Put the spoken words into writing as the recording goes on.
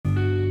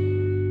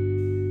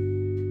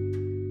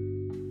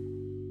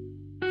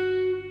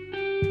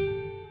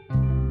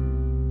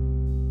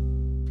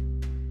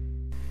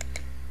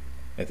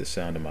At the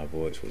Sound of My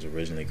Voice was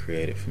originally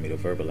created for me to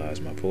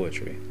verbalize my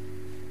poetry.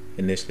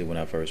 Initially, when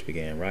I first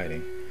began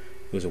writing,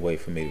 it was a way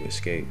for me to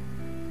escape.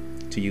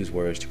 To use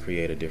words to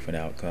create a different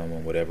outcome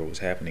when whatever was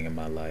happening in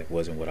my life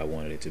wasn't what I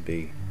wanted it to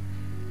be.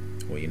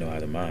 Well, you know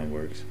how the mind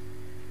works.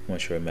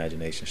 Once your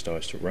imagination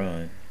starts to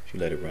run, if you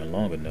let it run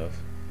long enough,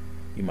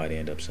 you might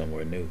end up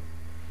somewhere new.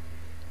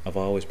 I've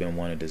always been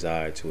one who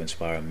desired to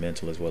inspire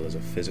mental as well as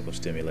a physical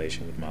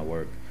stimulation with my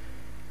work.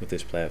 With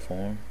this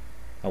platform,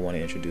 I want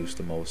to introduce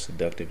the most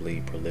seductively,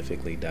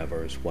 prolifically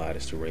diverse,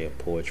 widest array of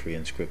poetry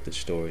and scripted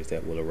stories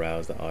that will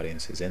arouse the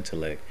audience's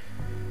intellect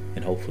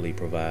and hopefully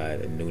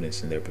provide a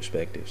newness in their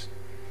perspectives.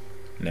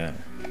 Now,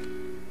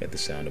 at the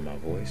sound of my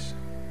voice,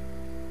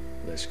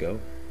 let's go.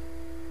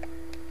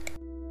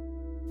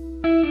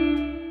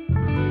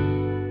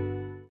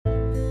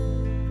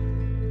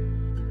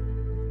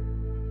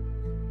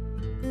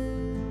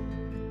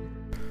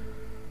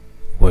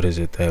 What is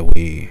it that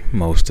we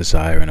most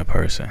desire in a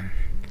person,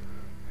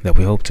 that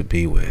we hope to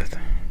be with?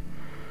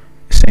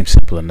 It seems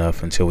simple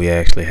enough until we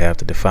actually have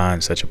to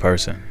define such a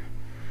person.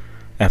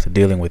 After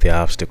dealing with the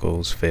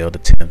obstacles, failed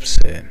attempts,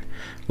 and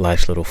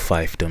life's little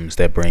fiefdoms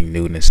that bring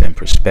newness and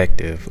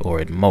perspective,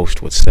 or at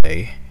most would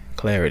say,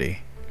 clarity,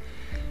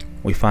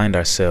 we find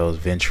ourselves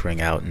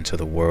venturing out into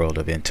the world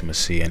of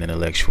intimacy and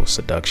intellectual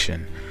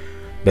seduction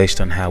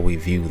based on how we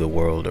view the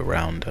world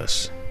around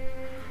us.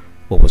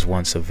 What was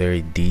once a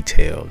very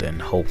detailed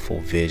and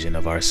hopeful vision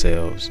of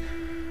ourselves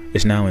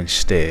is now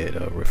instead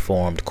a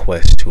reformed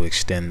quest to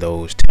extend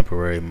those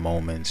temporary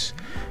moments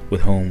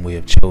with whom we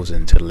have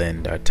chosen to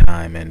lend our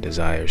time and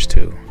desires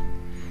to.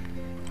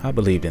 I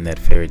believed in that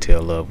fairy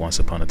tale love once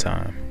upon a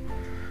time.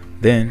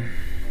 Then,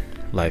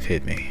 life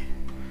hit me.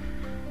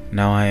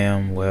 Now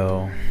I'm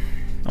more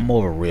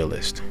of a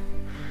realist.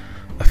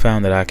 I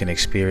found that I can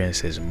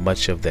experience as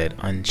much of that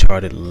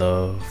uncharted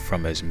love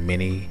from as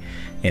many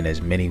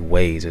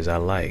ways as I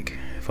like,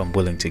 if I'm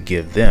willing to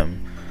give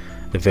them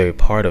the very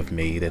part of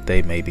me that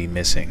they may be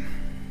missing.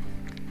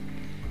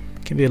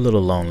 It can be a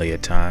little lonely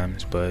at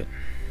times, but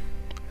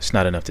it's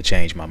not enough to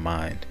change my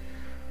mind.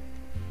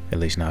 At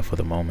least not for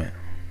the moment.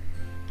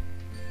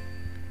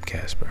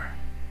 Casper.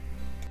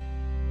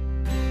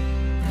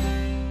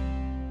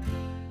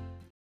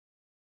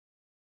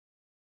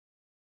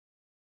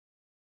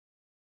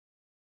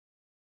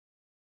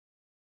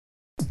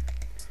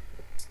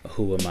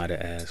 Who am I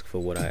to ask for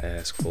what I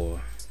ask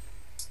for?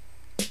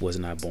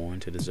 Wasn't I born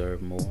to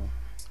deserve more?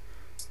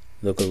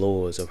 The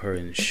galores of her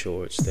in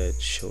shorts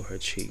that show her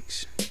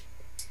cheeks,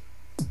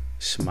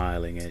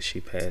 smiling as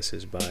she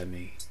passes by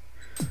me,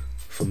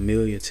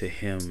 familiar to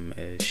him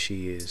as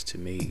she is to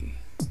me.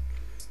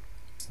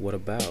 What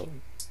about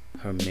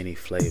her many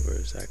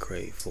flavors I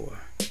crave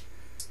for?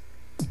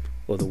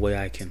 Or the way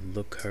I can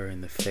look her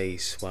in the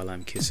face while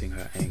I'm kissing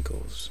her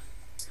ankles,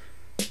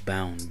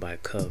 bound by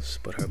cuffs,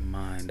 but her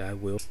mind I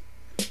will.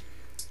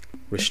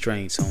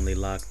 Restraints only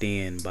locked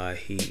in by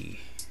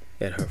he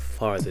at her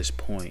farthest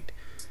point,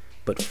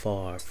 but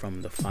far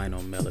from the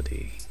final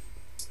melody.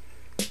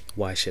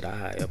 Why should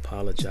I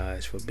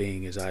apologize for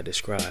being as I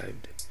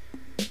described,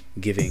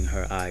 giving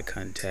her eye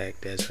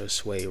contact as her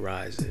sway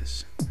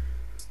rises,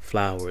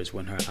 flowers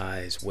when her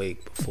eyes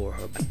wake before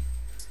her,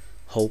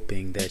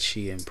 hoping that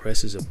she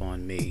impresses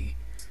upon me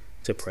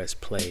to press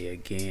play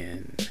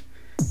again,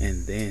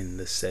 and then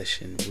the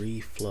session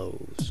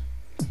reflows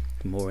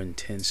more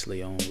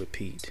intensely on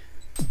repeat.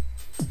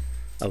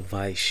 A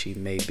vice she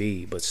may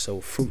be, but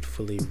so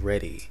fruitfully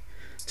ready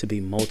to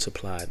be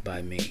multiplied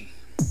by me,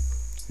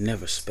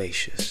 never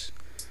spacious.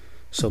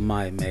 So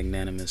my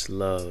magnanimous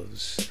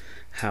loves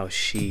how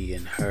she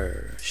and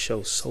her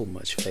show so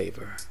much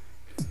favor.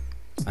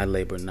 I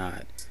labor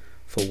not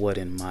for what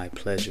in my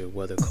pleasure,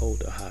 whether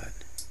cold or hot.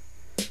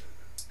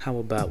 How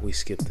about we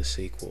skip the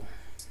sequel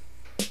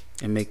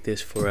and make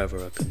this forever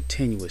a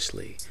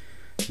continuously,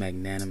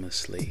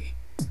 magnanimously,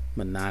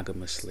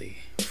 monogamously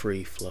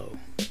free flow?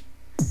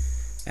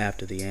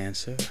 After the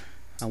answer,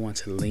 I want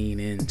to lean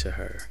into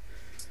her,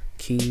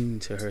 keen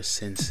to her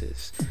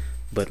senses,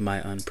 but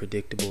my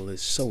unpredictable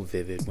is so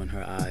vivid when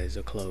her eyes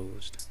are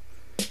closed,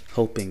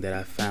 hoping that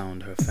I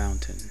found her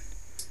fountain,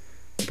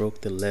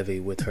 broke the levee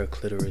with her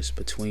clitoris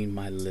between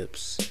my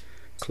lips,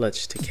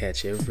 clutched to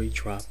catch every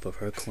drop of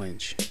her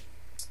quench.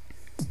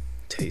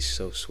 Tastes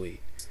so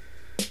sweet,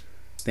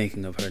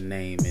 thinking of her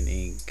name in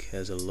ink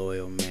as a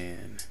loyal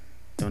man.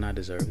 Don't I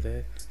deserve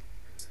that?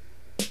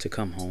 To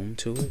come home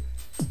to it,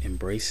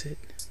 embrace it,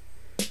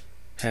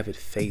 have it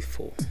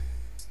faithful,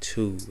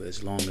 too,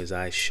 as long as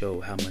I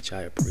show how much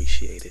I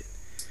appreciate it.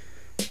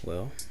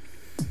 Well,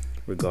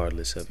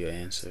 regardless of your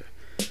answer,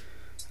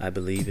 I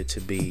believe it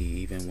to be,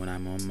 even when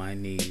I'm on my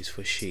knees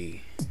for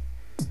she,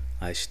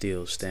 I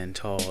still stand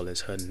tall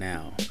as her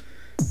now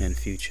and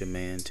future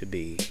man to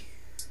be.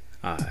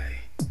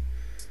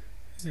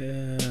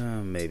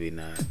 Maybe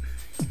not.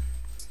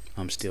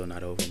 I'm still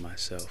not over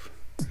myself.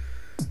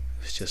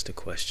 It's just a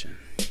question,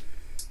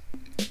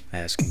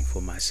 asking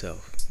for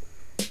myself.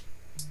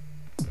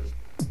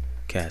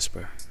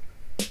 Casper.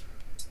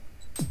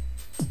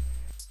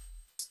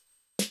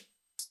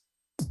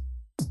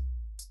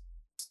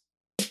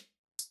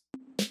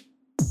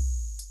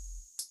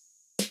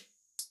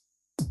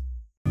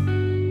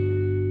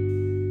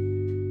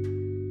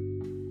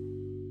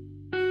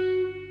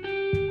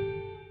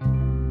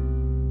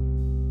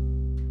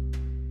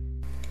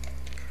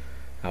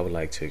 I would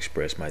like to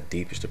express my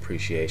deepest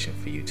appreciation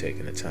for you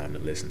taking the time to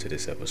listen to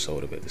this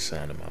episode of At the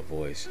Sound of My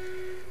Voice.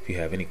 If you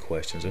have any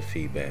questions or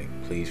feedback,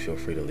 please feel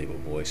free to leave a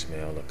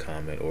voicemail, a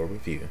comment, or a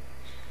review.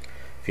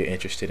 If you're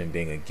interested in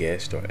being a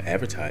guest or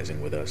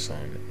advertising with us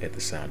on At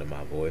the Sound of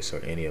My Voice or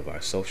any of our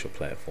social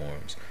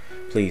platforms,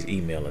 please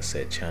email us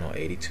at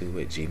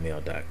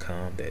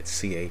channel82@gmail.com.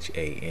 That's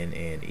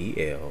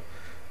CHANNEL,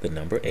 the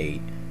number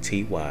 8,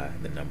 TY,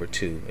 the number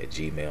 2 at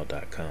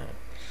gmail.com.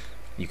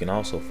 You can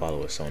also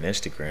follow us on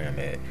Instagram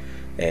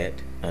at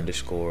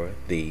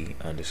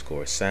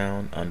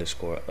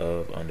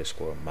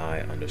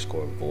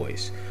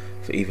 @_the_sound_of_my_voice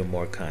for even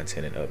more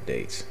content and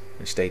updates.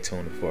 And stay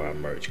tuned for our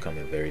merch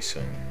coming very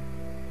soon.